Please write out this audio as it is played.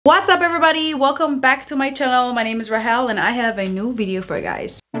everybody, welcome back to my channel. My name is Rahel and I have a new video for you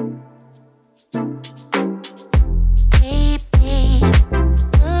guys.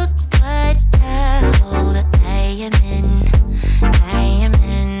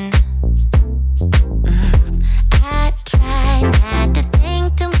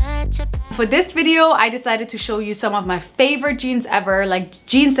 For this video, I decided to show you some of my favorite jeans ever, like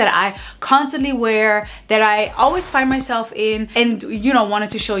jeans that I constantly wear, that I always find myself in, and wanted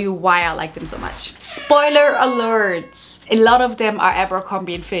to show you why I like them so much. Spoiler alerts, a lot of them are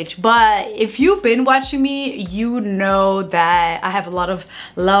Abercrombie and Fitch, but if you've been watching me, you know that I have a lot of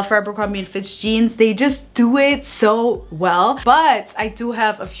love for Abercrombie and Fitch jeans. They just do it so well, but I do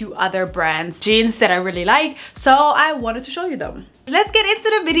have a few other brands jeans that I really like, so I wanted to show you them. Let's get into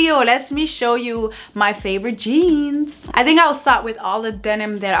the video. Let me show you my favorite jeans. I think I'll start with all the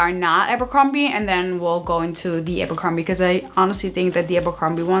denim that are not Abercrombie, and then we'll go into the Abercrombie, because I honestly think that the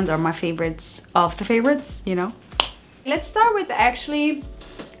Abercrombie ones are my favorites of the favorites, Let's start with actually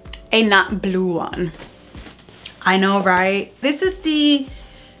a not blue one. I know, right? This is the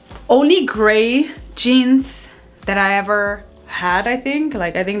only gray jeans that I ever had. I think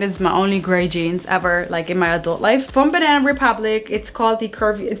this is my only gray jeans ever, like in my adult life, from Banana Republic. It's called the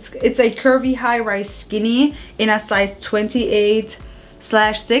curvy, it's a curvy high-rise skinny in a size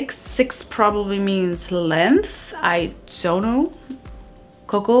 28/6. 6 probably means length, I don't know.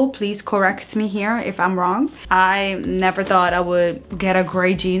 Coco, please correct me here if I'm wrong. I never thought I would get a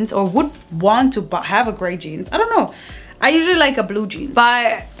gray jeans or would want to have a gray jeans. I don't know. I usually like a blue jean,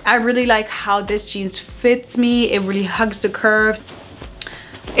 but I really like how this jeans fits me. It really hugs the curves.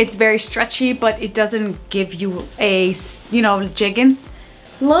 It's very stretchy, but it doesn't give you a, jeggings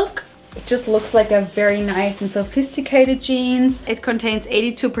look. It just looks like a very nice and sophisticated jeans. It contains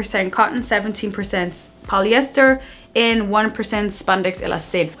 82% cotton, 17% polyester, and 1% spandex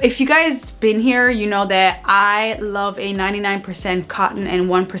elastane. If you guys been here, you know that I love a 99% cotton and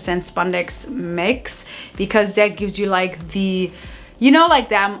 1% spandex mix, because that gives you like the, like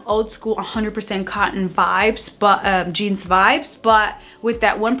them old school 100% cotton vibes, but jeans vibes, but with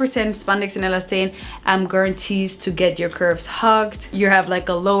that 1% spandex and elastane, guarantees to get your curves hugged. You have like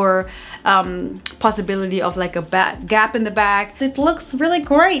a lower possibility of like a gap in the back. It looks really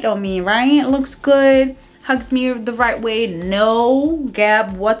great on me, right? It looks good, hugs me the right way, no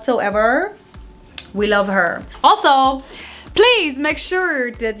gap whatsoever. We love her. Also, please make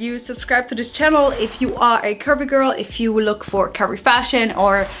sure that you subscribe to this channel if you are a curvy girl, if you look for curvy fashion,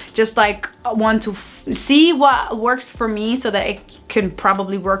 or just like want to see what works for me so that it can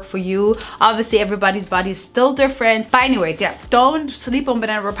probably work for you. Obviously everybody's body is still different, but anyways, yeah, don't sleep on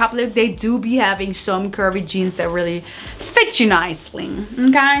Banana Republic. They do be having some curvy jeans that really fit you nicely,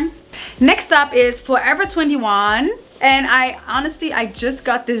 okay? Next up is Forever 21. And I just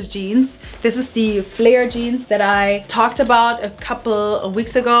got this jeans. This is the flare jeans that I talked about a couple of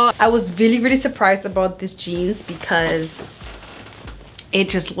weeks ago. I was really surprised about this jeans because it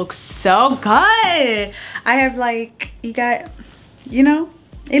just looks so good. I have like, it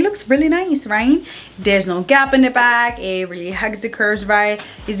looks really nice, right? There's no gap in the back. It really hugs the curves, right?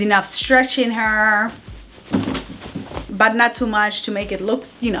 There's enough stretch in her, but not too much to make it look,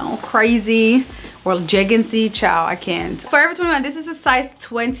 crazy or jegginsy. Ciao, I can't. Forever 21, this is a size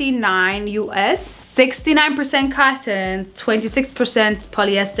 29 US, 69% cotton, 26%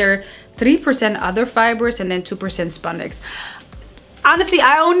 polyester, 3% other fibers, and then 2% spandex. Honestly,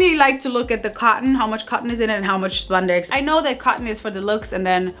 I only like to look at the cotton, how much cotton is in it and how much spandex. I know that cotton is for the looks, and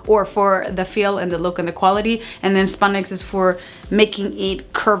then, or for the feel and the look and the quality, and then spandex is for making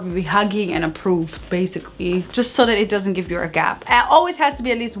it curvy, hugging, and approved, basically, just so that it doesn't give you a gap. It always has to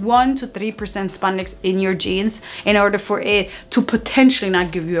be at least 1 to 3% spandex in your jeans in order for it to potentially not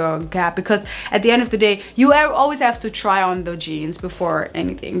give you a gap, because at the end of the day, you always have to try on the jeans before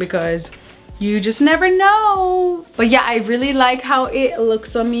anything, because you just never know. But yeah, I really like how it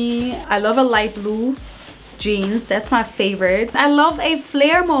looks on me. I love a light blue jeans. That's my favorite. I love a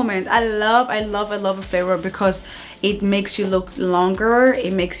flare moment. I love a flare moment because it makes you look longer.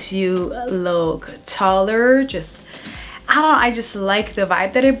 It makes you look taller. I just like the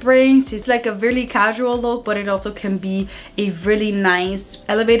vibe that it brings. It's like a really casual look, but it also can be a really nice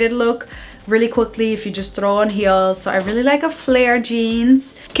elevated look really quickly if you just throw on heels. So I really like a flare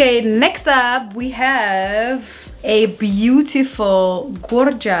jeans. Okay, next up we have a beautiful,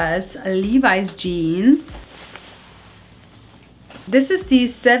 gorgeous Levi's jeans. This is the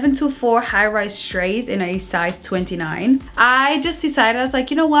 724 high-rise straight in a size 29. I just decided, I was like,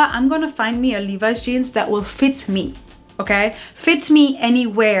 you know what? I'm gonna find me a Levi's jeans that will fit me. Okay, fits me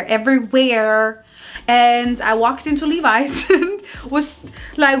anywhere, everywhere. And I walked into Levi's and was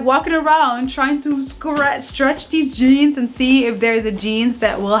like walking around trying to stretch these jeans and see if there's a jeans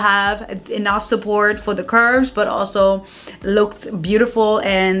that will have enough support for the curves, but also looked beautiful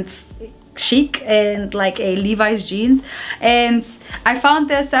and chic and like a Levi's jeans. And I found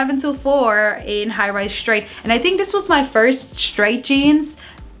the 724 in high rise straight, and I think this was my first straight jeans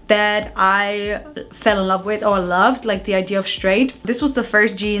that I fell in love with or loved, like the idea of straight. This was the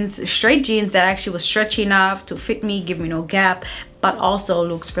first straight jeans that actually was stretchy enough to fit me, give me no gap, but also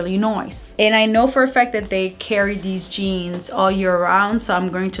looks really nice. And I know for a fact that they carry these jeans all year round, so I'm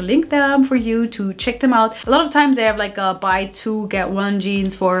going to link them for you to check them out. A lot of times they have like a buy two get one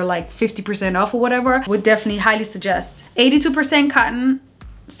jeans for like 50% off or whatever. Would definitely highly suggest. 82% cotton,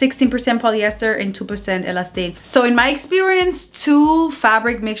 16% polyester, and 2% elastane. So in my experience, 2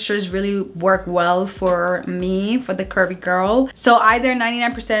 fabric mixtures really work well for me, for the curvy girl. So either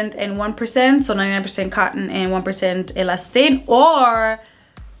 99% and 1%, so 99% cotton and 1% elastane, or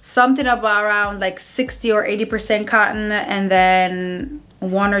something about around like 60 or 80% cotton and then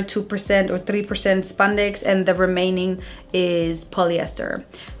 1 or 2% or 3% spandex, and the remaining is polyester.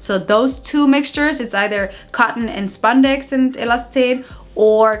 So those 2 mixtures, it's either cotton and spandex and elastane,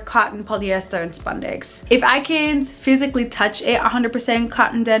 or cotton, polyester, and spandex. If I can't physically touch a 100%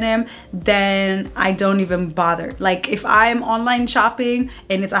 cotton denim, then I don't even bother. Like if I'm online shopping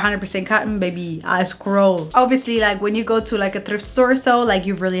and it's 100% cotton, baby, I scroll. Obviously, like when you go to like a thrift store or so, like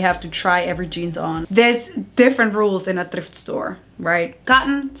you really have to try every jeans on. There's different rules in a thrift store, right?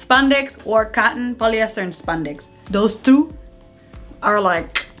 Cotton, spandex, or cotton, polyester, and spandex. Those 2 are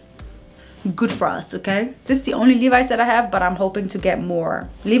like good for us, okay? This is the only Levi's that I have, but I'm hoping to get more.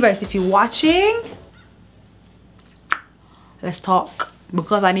 Levi's, if you're watching, let's talk,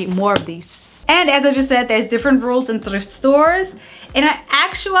 because I need more of these. And as I just said, there's different rules in thrift stores, and I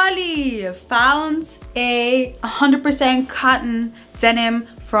actually found a 100% cotton denim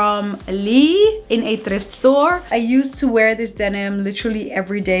from Lee in a thrift store. I used to wear this denim literally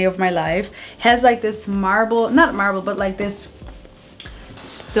every day of my life. It has like this marble, not marble, but like this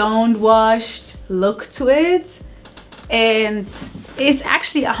stone washed look to it, and it's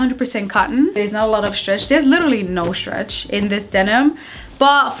actually 100% cotton. There's not a lot of stretch. There's literally no stretch in this denim,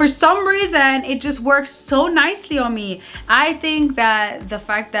 but for some reason it just works so nicely on me. I think that the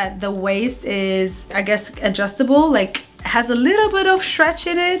fact that the waist is, I guess, adjustable, like has a little bit of stretch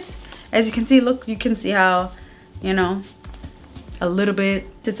in it. As you can see, look, you can see how, you know, a little bit.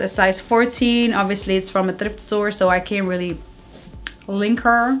 It's a size 14. Obviously it's from a thrift store, so I can't really link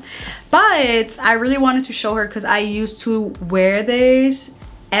her, but I really wanted to show her because I used to wear this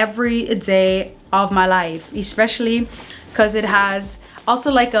every day of my life, especially because it has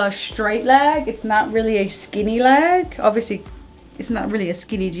also like a straight leg. It's not really a skinny leg. Obviously it's not really a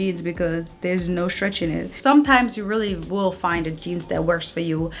skinny jeans because there's no stretch in it. Sometimes you really will find a jeans that works for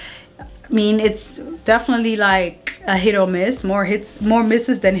you. I mean, it's definitely like a hit or miss, more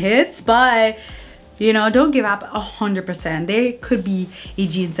misses than hits, but you know, don't give up 100%. There could be a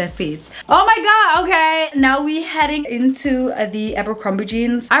jeans that fits. Oh my god, okay. Now we heading into the Abercrombie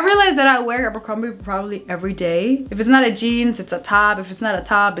jeans. I realized that I wear Abercrombie probably every day. If it's not a jeans, it's a top. If it's not a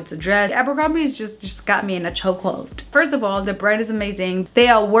top, it's a dress. Abercrombie's just got me in a chokehold. First of all, the brand is amazing. They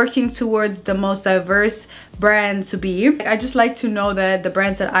are working towards the most diverse brand to be. I just like to know that the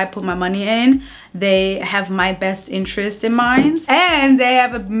brands that I put my money in, they have my best interest in mind, and they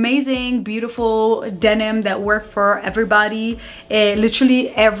have amazing, beautiful denim that work for everybody, literally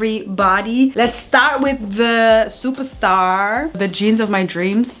everybody. Let's start with the superstar, the jeans of my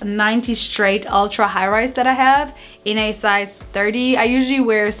dreams, 90 straight ultra high rise that I have in a size 30. I usually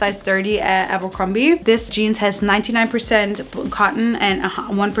wear size 30 at Abercrombie. This jeans has 99% cotton and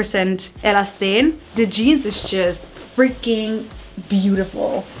 1% elastane. The jeans is just freaking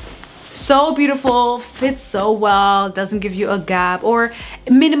beautiful. So beautiful, fits so well, doesn't give you a gap or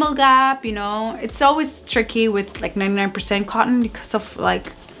minimal gap, you know. It's always tricky with like 99% cotton because of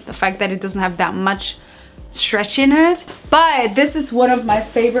like the fact that it doesn't have that much stretch in it. But this is one of my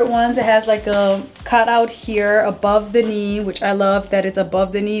favorite ones. It has like a cutout here above the knee, which I love that it's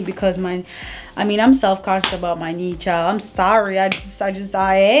above the knee because I'm self-conscious about my knee, child. I'm sorry, I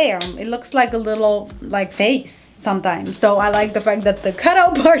am. It looks like a little like face sometimes. So I like the fact that the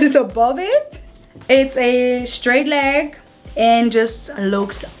cutout part is above it. It's a straight leg and just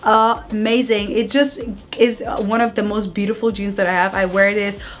looks amazing. It just is one of the most beautiful jeans that I have. I wear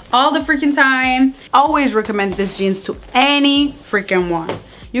this all the freaking time. Always recommend this jeans to any freaking one.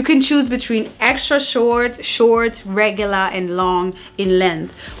 You can choose between extra short, short, regular, and long in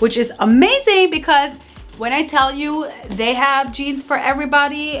length, which is amazing because when I tell you they have jeans for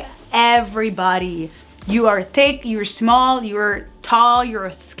everybody, everybody. You are thick, you're small, you're tall,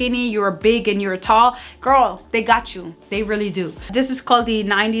 you're skinny, you're big, and you're tall. Girl, they got you. They really do. This is called the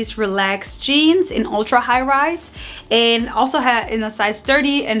 90s Relax Jeans in ultra high rise, and also in a size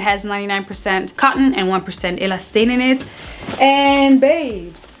 30, and has 99% cotton and 1% elastane in it. And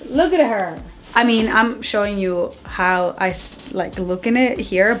babes, look at her. I mean, I'm showing you how I like look in it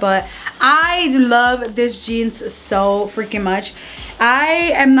here, but I love this jeans so freaking much.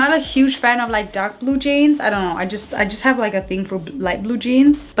 I am not a huge fan of like dark blue jeans. I don't know, I just have like a thing for light blue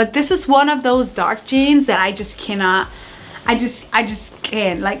jeans, but this is one of those dark jeans that I just cannot, I just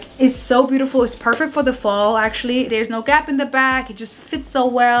can't. Like, it's so beautiful. It's perfect for the fall. Actually, there's no gap in the back. It just fits so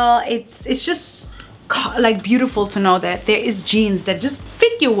well. It's just like beautiful to know that there is jeans that just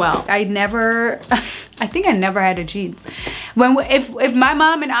fit you well. I think I never had a jeans. If my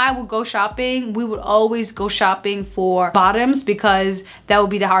mom and I would go shopping, we would always go shopping for bottoms, because that would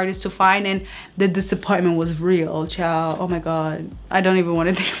be the hardest to find, and the disappointment was real, child. Oh my god, I don't even want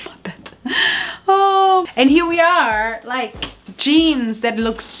to think about that. Oh, and here we are, like jeans that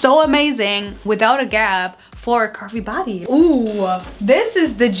look so amazing without a gap for a curvy body. Ooh, this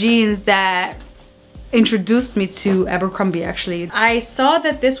is the jeans that introduced me to Abercrombie. Actually, I saw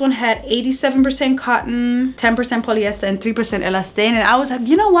that this one had 87% cotton, 10% polyester, and 3% elastane, and I was like,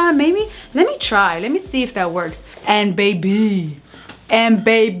 you know what, maybe let me try, let me see if that works. And baby,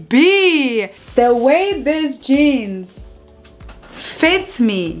 the way this jeans fits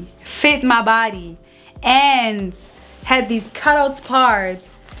me, fit my body, and had these cutouts parts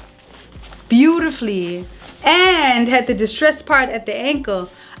beautifully, and had the distressed part at the ankle,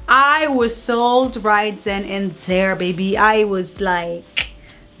 I was sold right then and there, baby. I was like,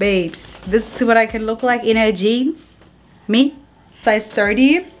 babes, this is what I can look like in a jeans. Me, size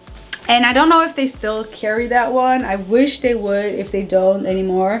 30. And I don't know if they still carry that one. I wish they would, if they don't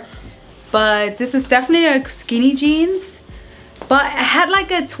anymore. But this is definitely a skinny jeans. But it had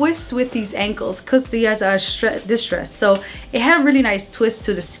like a twist with these ankles, because they has a distress, so it had a really nice twist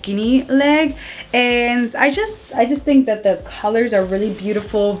to the skinny leg. And I just think that the colors are really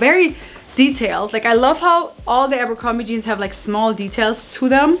beautiful, very detailed. Like, I love how all the Abercrombie jeans have like small details to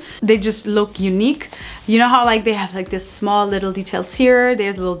them. They just look unique. You know how like they have like this small little details here,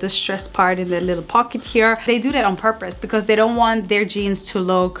 there's a little distressed part in the little pocket here. They do that on purpose because they don't want their jeans to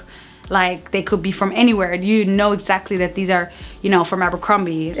look like they could be from anywhere. You know exactly that these are, you know, from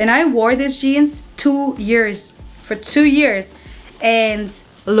Abercrombie. And I wore these jeans for 2 years, and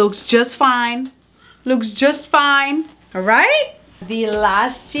looks just fine. Looks just fine. All right? The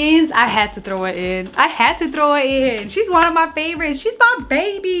last jeans, I had to throw it in. I had to throw it in. She's one of my favorites. She's my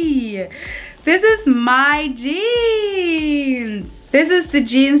baby. This is my jeans. This is the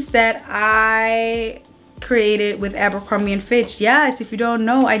jeans that I created with Abercrombie & Fitch. Yes, if you don't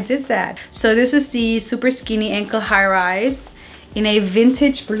know, I did that. So this is the super skinny ankle high rise in a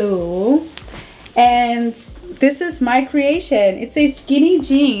vintage blue, and this is my creation. It's a skinny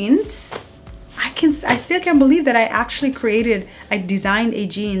jeans. I still can't believe that I designed a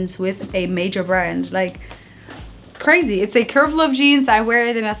jeans with a major brand. Like, crazy. It's a Curve Love jeans. I wear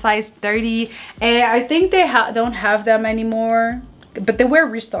it in a size 30, and I think they don't have them anymore. But they were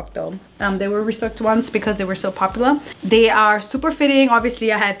restocked though. They were restocked once because they were so popular. They are super fitting.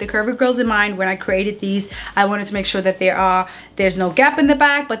 Obviously, I had the curvy girls in mind when I created these. I wanted to make sure that there's no gap in the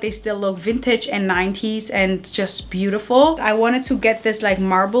back, but they still look vintage and 90s and just beautiful. I wanted to get this like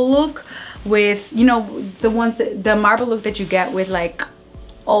marble look with, you know, the marble look that you get with like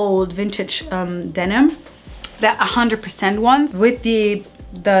old vintage denim, the 100% ones, with the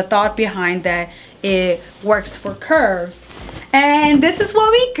thought behind that it works for curves. And this is what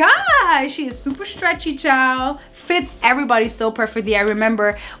we got. She is super stretchy, child. Fits everybody so perfectly. I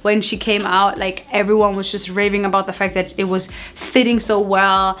remember when she came out, like everyone was just raving about the fact that it was fitting so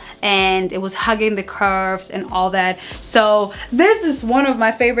well and it was hugging the curves and all that. So this is one of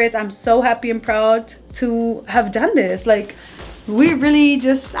my favorites. I'm so happy and proud to have done this. Like, we're really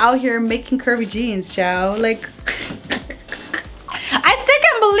just out here making curvy jeans, child. Like, I still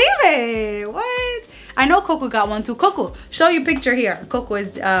can't believe it. What? I know Coco got one too. Coco, show you a picture here. Coco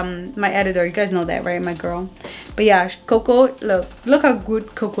is my editor. You guys know that, right? My girl. But yeah, Coco, look how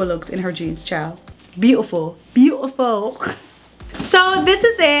good Coco looks in her jeans, child. Beautiful. Beautiful. So this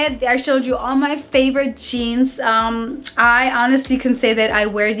is it. I showed you all my favorite jeans. I honestly can say that I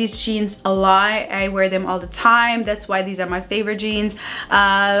wear these jeans a lot. I wear them all the time. That's why these are my favorite jeans.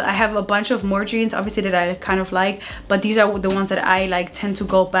 I have a bunch of more jeans obviously that I kind of like, but these are the ones that I like tend to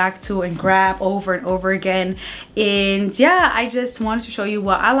go back to and grab over and over again. And yeah, I just wanted to show you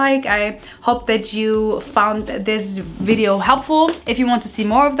what I like. I hope that you found this video helpful. If you want to see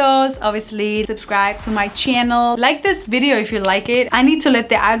more of those, obviously subscribe to my channel. Like this video if you like it. I need to let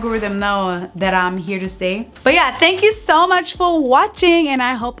the algorithm know that I'm here to stay. But yeah, thank you so much for watching, and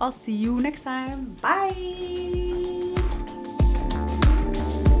I hope I'll see you next time. Bye.